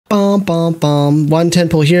bum, bum, bum. 110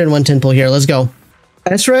 pull here and 110 pull here. Let's go.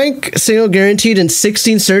 S rank, single guaranteed in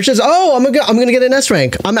 16 searches. Oh, I'm gonna get an S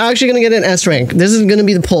rank. I'm actually gonna get an S rank. This is gonna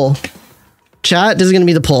be the pull. Chat, this is gonna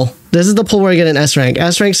be the pull. This is the pull where I get an S rank.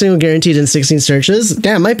 S rank single guaranteed in 16 searches.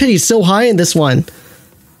 Damn, my pity's so high in this one.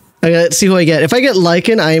 Okay, let's see who I get. If I get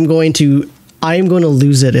Lycaon, I am going to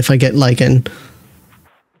lose it if I get Lycaon.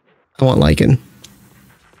 I want Lycaon.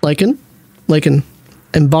 Lycaon? Lycaon.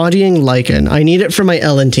 Embodying Lycaon. I need it for my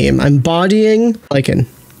Ellen team. I'm embodying Lycaon.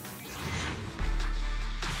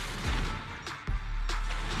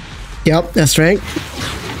 Yep, that's right.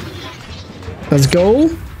 Let's go.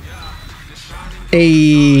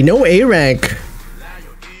 No A rank.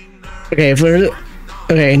 Okay, if we're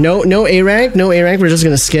no A rank, no A rank. We're just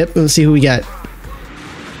gonna skip and see who we get.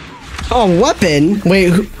 Oh, weapon. Wait.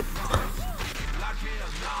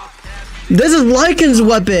 This is Lycaon's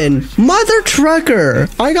weapon. Mother trucker.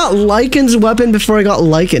 I got Lycaon's weapon before I got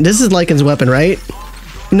Lycaon. This is Lycaon's weapon, right?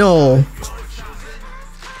 No.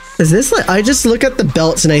 Is this like, I just look at the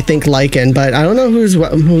belts and I think Lycaon, but I don't know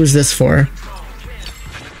who's this for.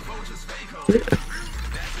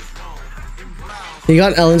 You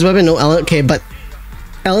got Ellen's weapon? No, Ellen. Okay, but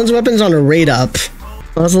Ellen's weapon's on a rate up.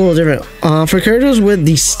 Oh, that's a little different. For characters with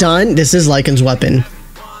the stun, this is Lycaon's weapon.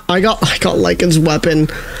 I got Lycaon's weapon.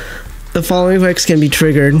 The following effects can be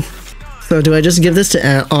triggered. So do I just give this to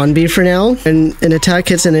Onby for now? And an attack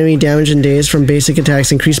hits an enemy damage and days from basic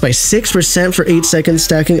attacks increased by 6% for 8 seconds,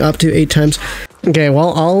 stacking up to 8 times. Okay,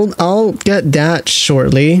 well, I'll get that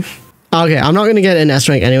shortly. Okay, I'm not gonna get an S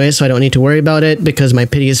rank anyway, so I don't need to worry about it because my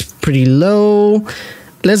pity is pretty low.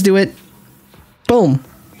 Let's do it. Boom.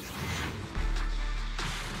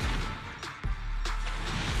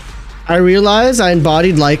 I realized I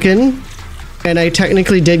embodied Lycaon, and I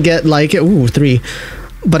technically did get Lycaon. Ooh, 3.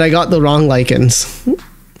 But I got the wrong Lycans.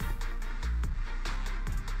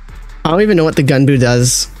 I don't even know what the Gunbu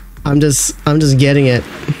does. I'm just getting it.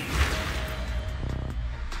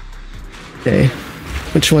 Okay.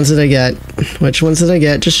 Which ones did I get? Which ones did I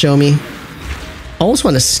get? Just show me. I almost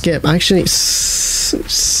want to skip. Actually, skip.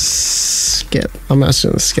 I'm not just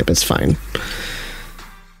gonna skip. It's fine.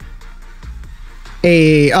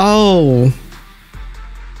 Oh.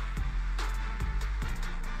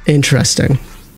 Interesting.